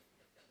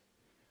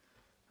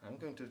 I'm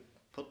going to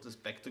put this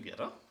back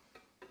together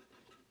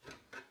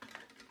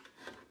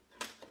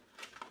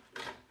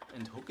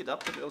and hook it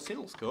up to the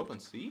oscilloscope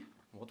and see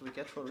what we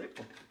get for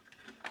ripple.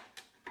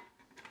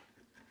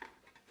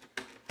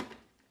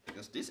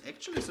 Because this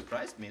actually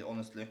surprised me,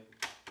 honestly.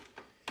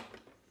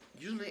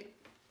 Usually,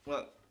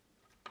 well,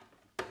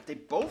 they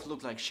both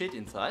look like shit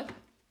inside,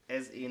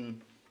 as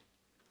in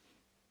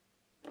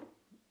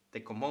the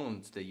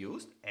components they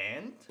used,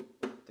 and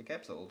the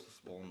caps are also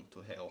swollen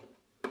to hell.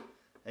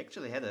 I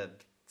actually had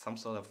some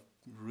sort of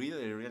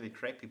really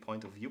crappy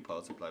point of view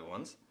power supply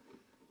once,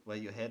 where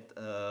you had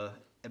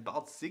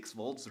about 6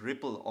 volts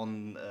ripple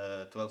on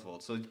 12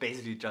 volts, so it's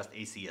basically just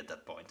AC at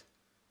that point.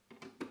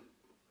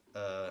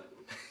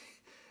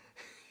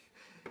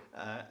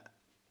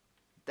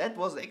 That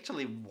was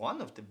actually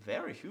one of the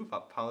very few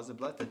power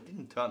supplies that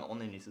didn't turn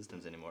on any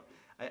systems anymore.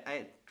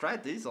 I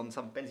tried this on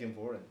some Pentium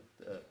 4 and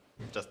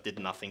just did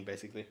nothing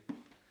basically.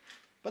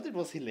 But it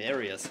was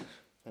hilarious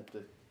that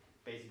it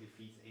basically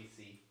feeds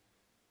AC.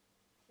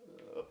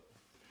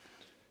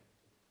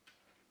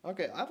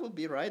 Okay, I will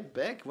be right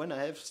back when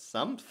I have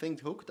something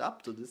hooked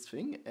up to this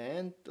thing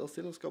and the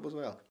oscilloscope as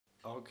well.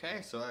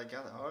 Okay, so I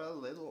got our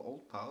little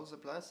old power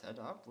supply set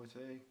up with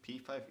a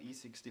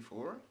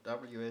P5E64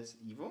 WS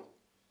Evo.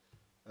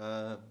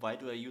 Why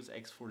do I use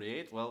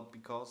X48? Well,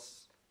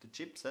 because the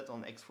chipset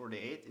on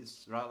X48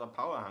 is rather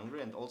power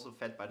hungry and also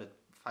fed by the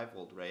 5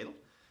 volt rail.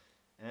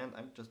 And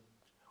I'm just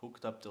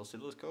hooked up the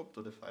oscilloscope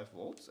to the 5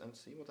 volts and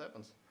see what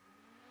happens.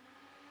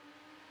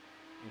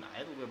 In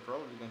idle we're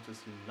probably going to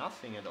see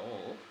nothing at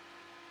all.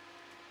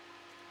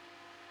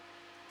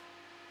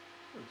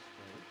 Looks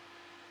good.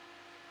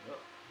 Well,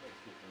 let's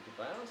get into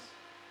BIOS.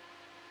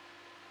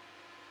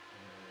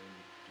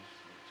 And this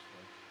looks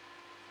like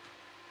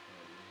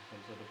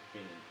some sort of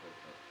pin input.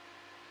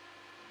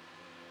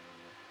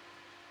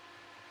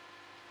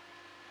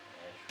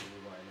 Yeah,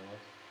 sure, why not?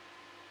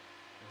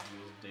 I'll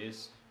use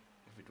this.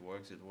 If it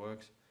works, it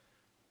works.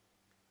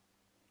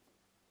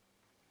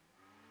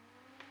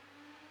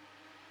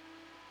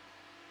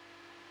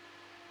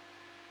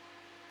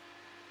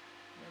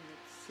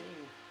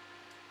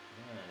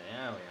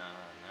 There we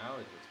are, now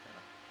it looks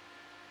better.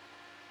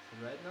 So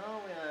right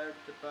now we are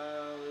at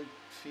about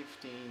 15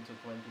 to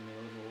 20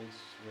 millivolts,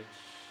 which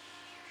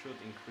should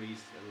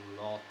increase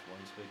a lot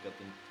once we get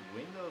into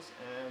Windows,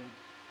 and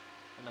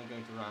I'm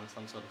going to run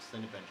some sort of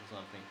Cinebench or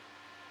something.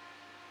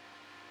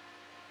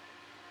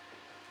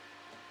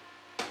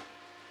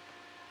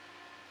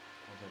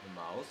 Also have a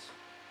mouse,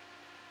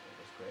 that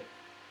was great.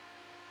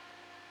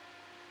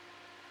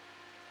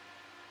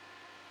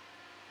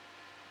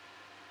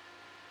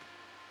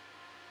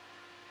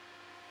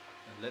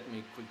 Let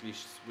me quickly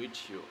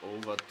switch you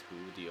over to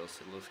the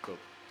oscilloscope,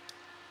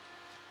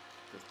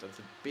 because that's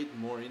a bit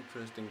more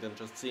interesting than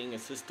just seeing a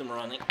system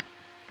running.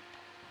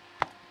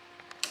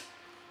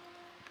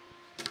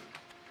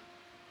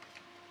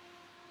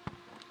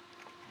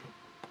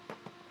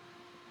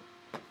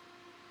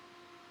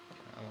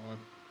 Come on.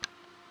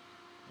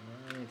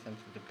 Time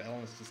to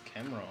balance this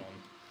camera on.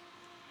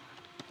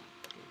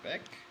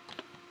 back.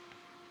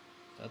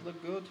 That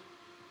look good?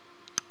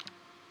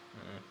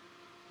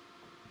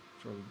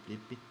 Probably a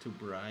bit too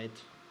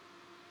bright.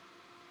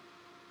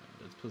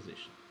 That's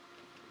position.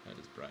 That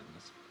is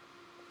brightness.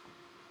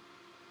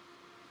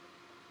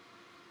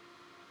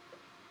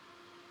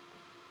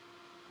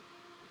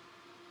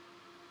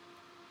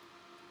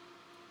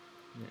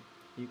 Yeah,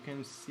 you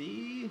can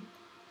see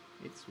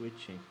it's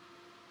switching.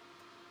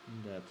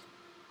 That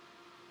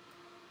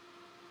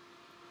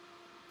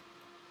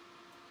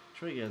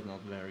trigger is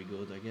not very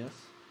good, I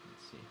guess.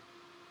 Let's see.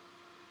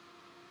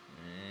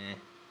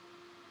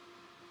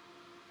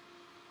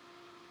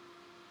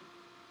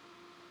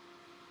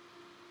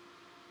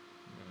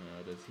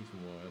 No, that's even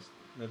worse.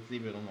 Let's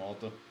leave it on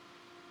auto.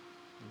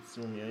 Let's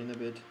zoom you in a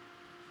bit.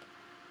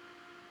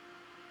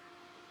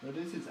 Now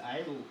this is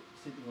idle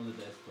sitting on the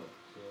desktop,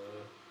 so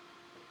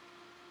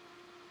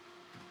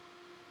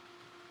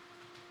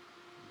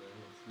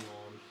let's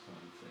launch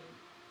something.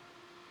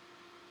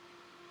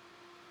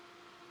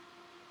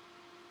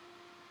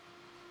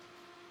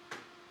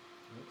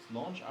 Let's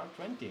launch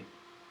R20.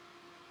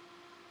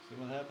 See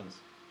what happens.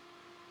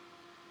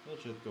 That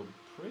should go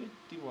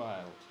pretty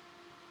wild.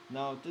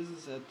 Now this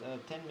is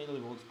at 10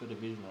 millivolts per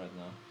division right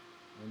now,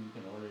 and you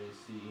can already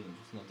see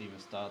it's not even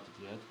started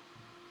yet.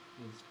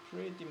 It's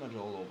pretty much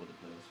all over the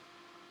place.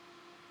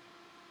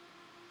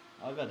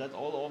 However, that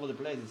all over the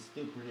place is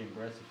still pretty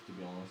impressive, to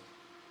be honest.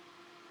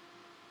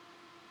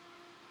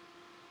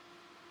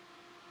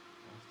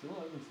 I still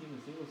haven't seen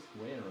a single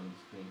square on the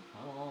screen.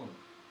 Come on.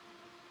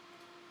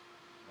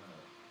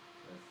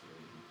 That's the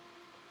reason.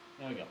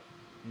 There we go.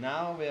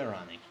 Now we're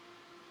running.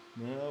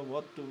 Now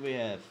what do we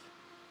have?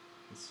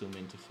 Let's zoom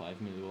into 5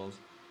 millivolts.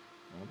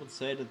 I would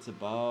say that's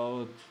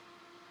about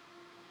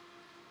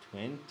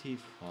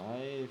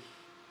 25,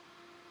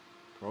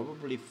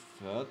 probably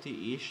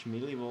 30-ish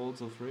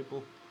millivolts of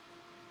ripple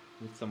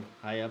with some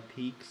higher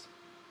peaks.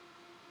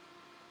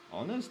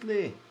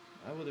 Honestly,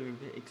 I would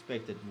have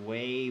expected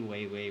way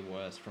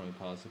worse from a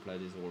power supply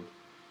this old.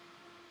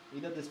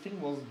 Either this thing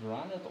wasn't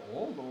run at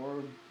all,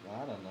 or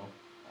I don't know.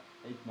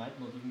 It might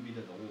not even be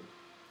that old.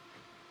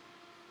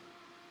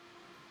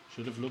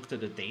 Should have looked at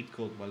the date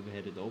code while we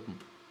had it open.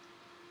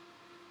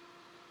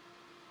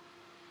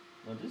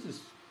 Now this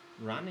is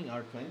running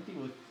R20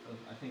 with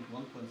I think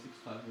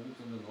 1.65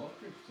 volts on the north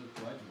strip, so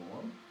quite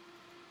warm.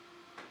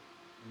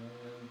 And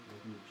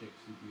let me check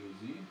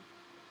CPU-Z.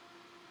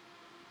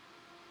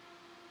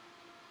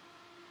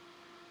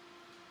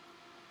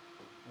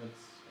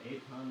 That's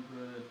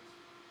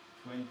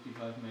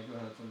 825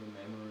 megahertz on the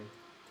memory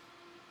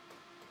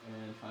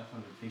and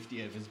 550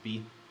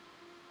 FSB.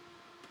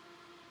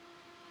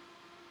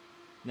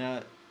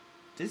 Now,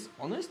 this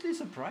honestly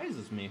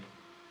surprises me.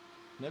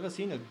 Never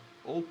seen an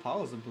old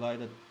power supply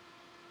that,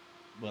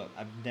 well,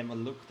 I've never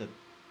looked at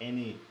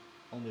any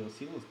on the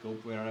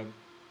oscilloscope where I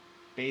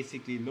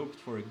basically looked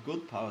for a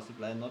good power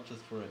supply, not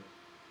just for a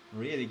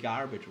really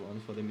garbage one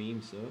for the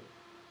meme, so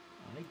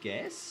I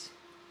guess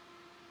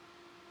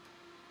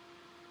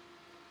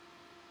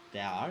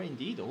there are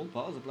indeed old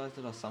power supplies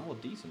that are somewhat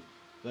decent.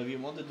 So if you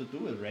wanted to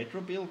do a retro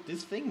build,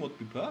 this thing would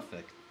be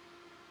perfect.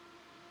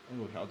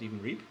 And without even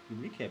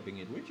recapping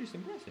it, which is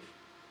impressive.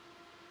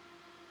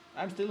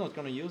 I'm still not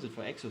gonna use it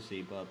for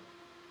XOC, but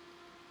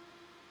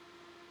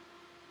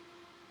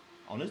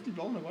honestly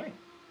blown away.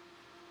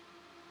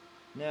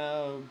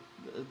 Now,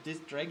 this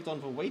dragged on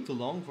for way too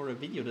long for a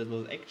video that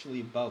was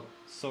actually about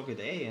socket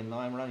A, and now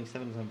I'm running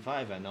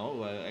 775. I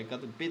know, I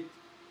got a bit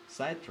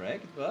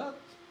sidetracked,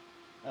 but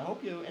I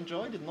hope you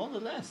enjoyed it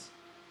nonetheless.